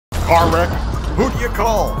car wreck? Who do you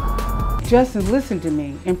call? Justin listened to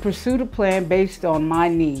me and pursued a plan based on my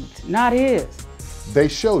needs, not his. They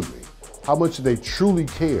showed me how much they truly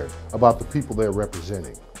care about the people they're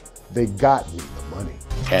representing. They got me the money.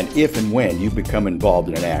 And if and when you become involved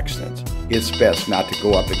in an accident, it's best not to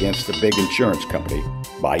go up against the big insurance company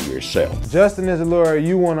by yourself. Justin is a lawyer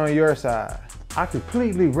you want on your side. I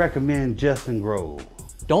completely recommend Justin Grove.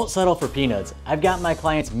 Don't settle for peanuts. I've got my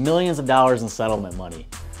clients millions of dollars in settlement money.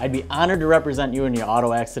 I'd be honored to represent you in your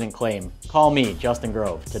auto accident claim. Call me, Justin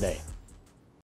Grove, today.